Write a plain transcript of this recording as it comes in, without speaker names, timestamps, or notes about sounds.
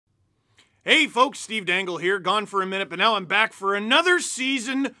Hey folks, Steve Dangle here, gone for a minute, but now I'm back for another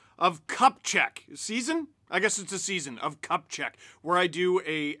season of Cup Check. Season? I guess it's a season of Cup Check, where I do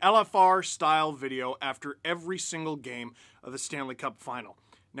a LFR style video after every single game of the Stanley Cup Final.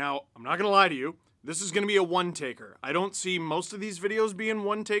 Now, I'm not gonna lie to you, this is gonna be a one-taker. I don't see most of these videos being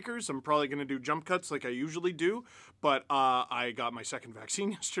one-takers. I'm probably gonna do jump cuts like I usually do, but I got my second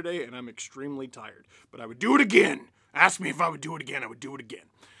vaccine yesterday and I'm extremely tired. But I would do it again. Ask me if I would do it again, I would do it again.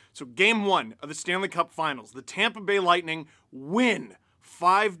 So game one of the Stanley Cup Finals, the Tampa Bay Lightning win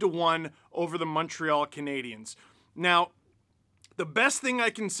 5-1 over the Montreal Canadiens. Now, the best thing I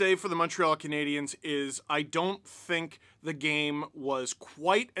can say for the Montreal Canadiens is I don't think the game was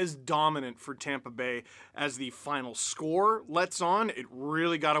quite as dominant for Tampa Bay as the final score lets on. It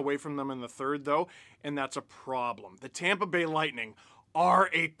really got away from them in the third, though, and that's a problem. The Tampa Bay Lightning are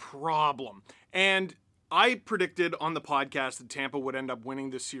a problem. And I predicted on the podcast that Tampa would end up winning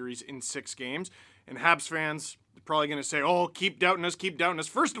this series in 6 games, and Habs fans are probably going to say, oh, keep doubting us, keep doubting us.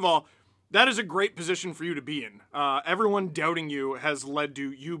 First of all, that is a great position for you to be in. Everyone doubting you has led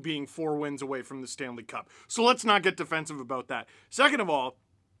to you being 4 wins away from the Stanley Cup. So let's not get defensive about that. Second of all,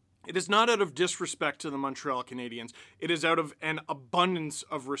 it is not out of disrespect to the Montreal Canadiens. It is out of an abundance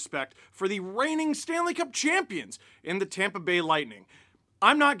of respect for the reigning Stanley Cup champions in the Tampa Bay Lightning.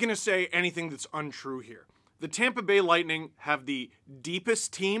 I'm not going to say anything that's untrue here. The Tampa Bay Lightning have the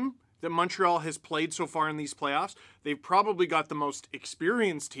deepest team that Montreal has played so far in these playoffs. They've probably got the most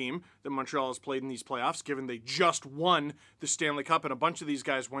experienced team that Montreal has played in these playoffs, given they just won the Stanley Cup, and a bunch of these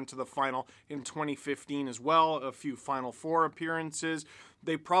guys went to the final in 2015 as well, a few Final Four appearances.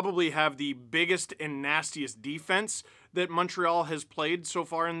 They probably have the biggest and nastiest defense that Montreal has played so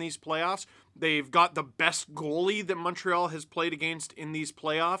far in these playoffs. They've got the best goalie that Montreal has played against in these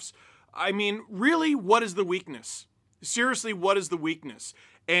playoffs. I mean, really, what is the weakness? Seriously, what is the weakness?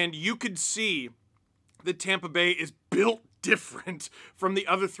 And you could see that Tampa Bay is built different from the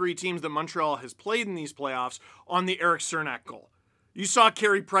other 3 teams that Montreal has played in these playoffs on the Eric Cernak goal. You saw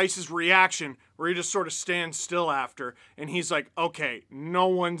Carey Price's reaction where he just sort of stands still after, and he's like, okay, no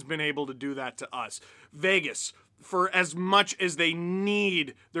one's been able to do that to us. Vegas, for as much as they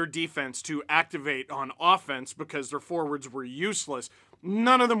need their defense to activate on offense because their forwards were useless,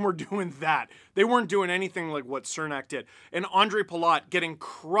 none of them were doing that. They weren't doing anything like what Cernak did. And Andre Palat getting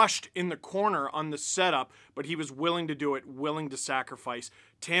crushed in the corner on the setup, but he was willing to do it, willing to sacrifice.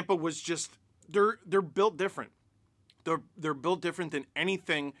 Tampa was just, they're built different. They're built different than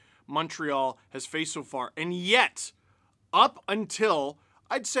anything Montreal has faced so far. And yet, up until,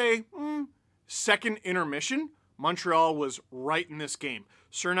 I'd say, second intermission, Montreal was right in this game.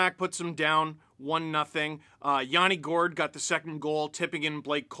 Cernak puts them down 1-0. Yanni Gourde got the second goal, tipping in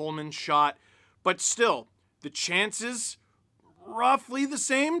Blake Coleman's shot. But still, the chances, roughly the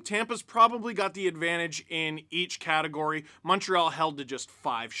same. Tampa's probably got the advantage in each category. Montreal held to just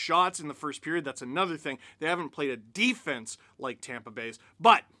 5 shots in the first period. That's another thing. They haven't played a defense like Tampa Bay's.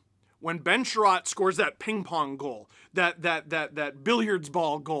 But when Ben Sherratt scores that ping pong goal, that billiards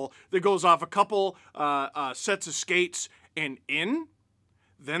ball goal that goes off a couple sets of skates and in,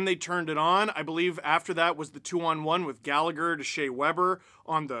 then they turned it on. I believe after that was the 2-on-1 with Gallagher to Shea Weber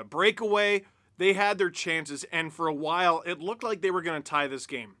on the breakaway. They had their chances, and for a while, it looked like they were going to tie this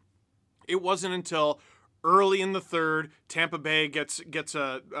game. It wasn't until early in the third, Tampa Bay gets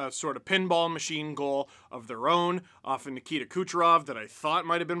a sort of pinball machine goal of their own off of Nikita Kucherov that I thought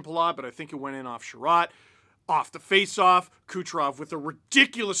might have been Palat, but I think it went in off Sherratt. Off the face-off, Kucherov with a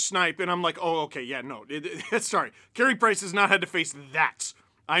ridiculous snipe, and I'm like, oh, okay, yeah, no, sorry. Carey Price has not had to face that.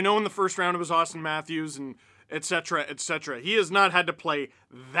 I know in the first round it was Austin Matthews and et cetera, et cetera. He has not had to play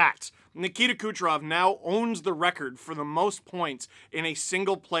that. Nikita Kucherov now owns the record for the most points in a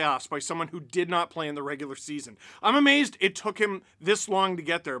single playoffs by someone who did not play in the regular season. I'm amazed it took him this long to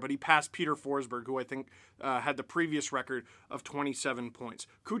get there, but he passed Peter Forsberg, who I think had the previous record of 27 points.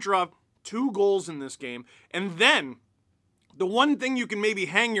 Kucherov, 2 goals in this game, and then the one thing you can maybe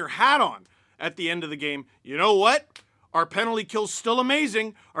hang your hat on at the end of the game, you know what? Our penalty kill's still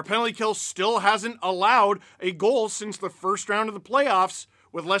amazing. Our penalty kill still hasn't allowed a goal since the first round of the playoffs.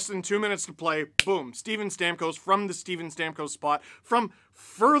 With less than 2 minutes to play, boom, Steven Stamkos from the Steven Stamkos spot, from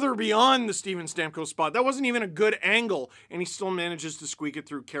further beyond the Steven Stamkos spot. That wasn't even a good angle, and he still manages to squeak it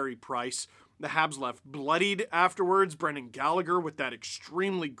through Carey Price. The Habs left bloodied afterwards. Brendan Gallagher with that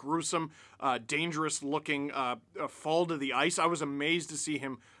extremely gruesome, dangerous-looking fall to the ice. I was amazed to see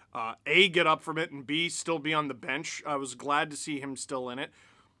him, A, get up from it, and B, still be on the bench. I was glad to see him still in it.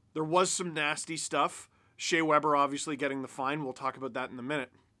 There was some nasty stuff. Shea Weber obviously getting the fine. We'll talk about that in a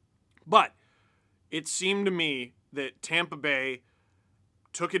minute. But it seemed to me that Tampa Bay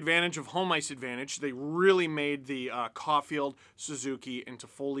took advantage of home ice advantage. They really made the Caulfield, Suzuki, and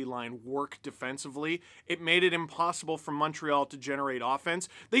Toffoli line work defensively. It made it impossible for Montreal to generate offense.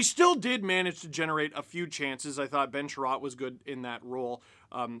 They still did manage to generate a few chances. I thought Ben Sherratt was good in that role,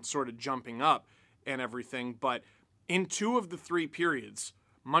 sort of jumping up and everything. But in 2 of the 3 periods,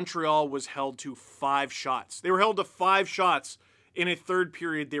 Montreal was held to 5 shots. They were held to 5 shots in a third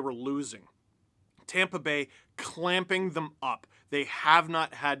period they were losing. Tampa Bay clamping them up. They have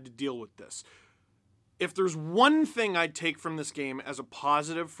not had to deal with this. If there's one thing I'd take from this game as a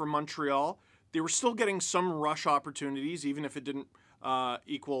positive for Montreal, they were still getting some rush opportunities, even if it didn't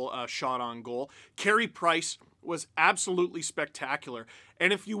equal a shot on goal. Carey Price was absolutely spectacular.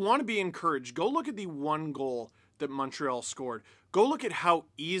 And if you want to be encouraged, go look at the 1 goal that Montreal scored. Go look at how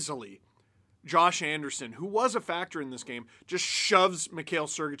easily Josh Anderson, who was a factor in this game, just shoves Mikhail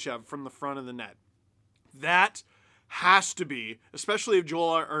Sergachev from the front of the net. That has to be, especially if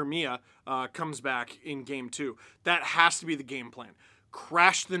Joel Armia comes back in game 2, that has to be the game plan.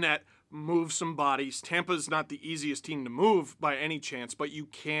 Crash the net, move some bodies. Tampa's not the easiest team to move by any chance, but you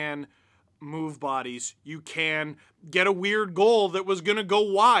can move bodies. You can get a weird goal that was going to go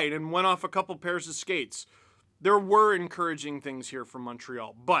wide and went off a couple pairs of skates. There were encouraging things here from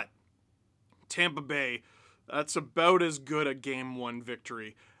Montreal, but Tampa Bay, that's about as good a game 1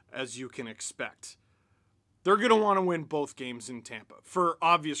 victory as you can expect. They're going to want to win both games in Tampa. For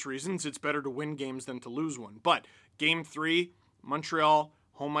obvious reasons, it's better to win games than to lose one. But game 3, Montreal,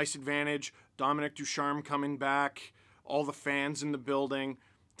 home ice advantage, Dominic Ducharme coming back, all the fans in the building.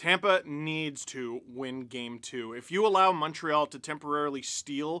 Tampa needs to win game 2. If you allow Montreal to temporarily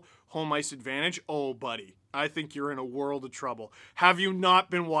steal home ice advantage, oh, buddy, I think you're in a world of trouble. Have you not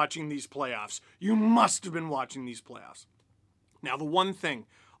been watching these playoffs? You must have been watching these playoffs. Now, the one thing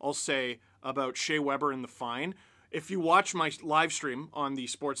I'll say about Shea Weber and the fine, if you watch my live stream on the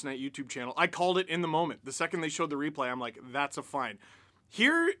Sportsnet YouTube channel, I called it in the moment. The second they showed the replay, I'm like, that's a fine.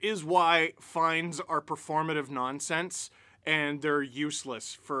 Here is why fines are performative nonsense and they're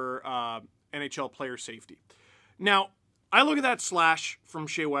useless for NHL player safety. Now, I look at that slash from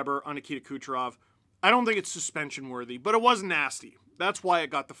Shea Weber on Nikita Kucherov. I don't think it's suspension worthy, but it was nasty. That's why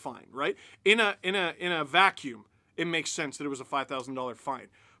it got the fine, right? In a vacuum, it makes sense that it was a $5,000 fine.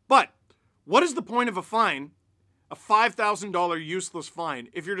 But what is the point of a fine, a $5,000 useless fine,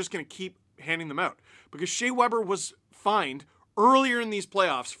 if you're just going to keep handing them out? Because Shea Weber was fined earlier in these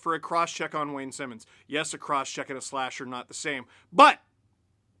playoffs for a cross-check on Wayne Simmons. Yes, a cross-check and a slash are not the same, but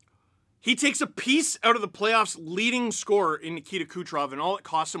he takes a piece out of the playoffs' leading scorer in Nikita Kucherov, and all it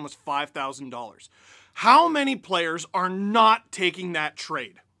cost him was $5,000. How many players are not taking that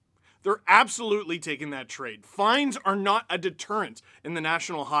trade? They're absolutely taking that trade. Fines are not a deterrent in the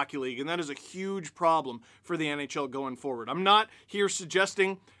National Hockey League, and that is a huge problem for the NHL going forward. I'm not here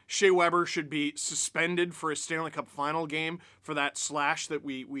suggesting Shea Weber should be suspended for a Stanley Cup final game for that slash that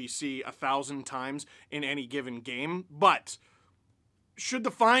we see 1,000 times in any given game, but should the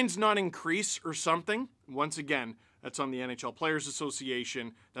fines not increase or something? Once again, that's on the NHL Players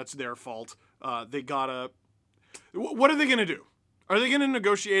Association. That's their fault. They gotta... What are they going to do? Are they going to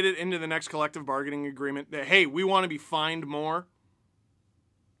negotiate it into the next collective bargaining agreement that, hey, we want to be fined more?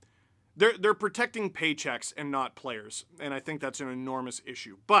 They're protecting paychecks and not players, and I think that's an enormous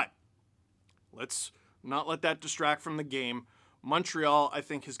issue. But let's not let that distract from the game. Montreal, I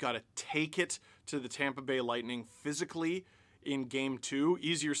think, has got to take it to the Tampa Bay Lightning physically in Game 2.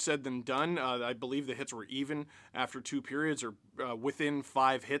 Easier said than done. I believe the hits were even after 2 periods or within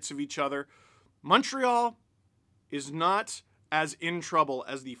 5 hits of each other. Montreal is not as in trouble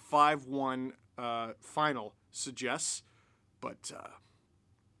as the 5-1 final suggests, but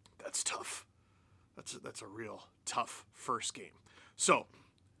that's tough. That's a real tough first game. So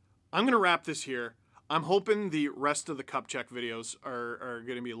I'm going to wrap this here. I'm hoping the rest of the Cup Check videos are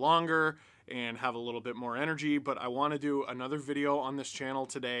going to be longer and have a little bit more energy, but I want to do another video on this channel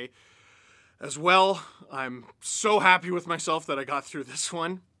today as well. I'm so happy with myself that I got through this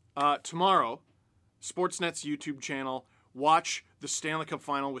one. Tomorrow, Sportsnet's YouTube channel, watch the Stanley Cup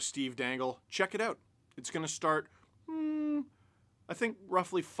Final with Steve Dangle. Check it out. It's going to start, I think,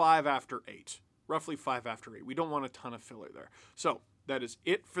 roughly 5 after 8. Roughly 5 after 8. We don't want a ton of filler there. So that is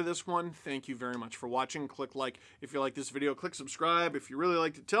it for this one. Thank you very much for watching. Click like if you like this video. Click subscribe if you really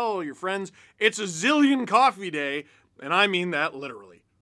like to tell your friends. It's a zillion coffee day, and I mean that literally.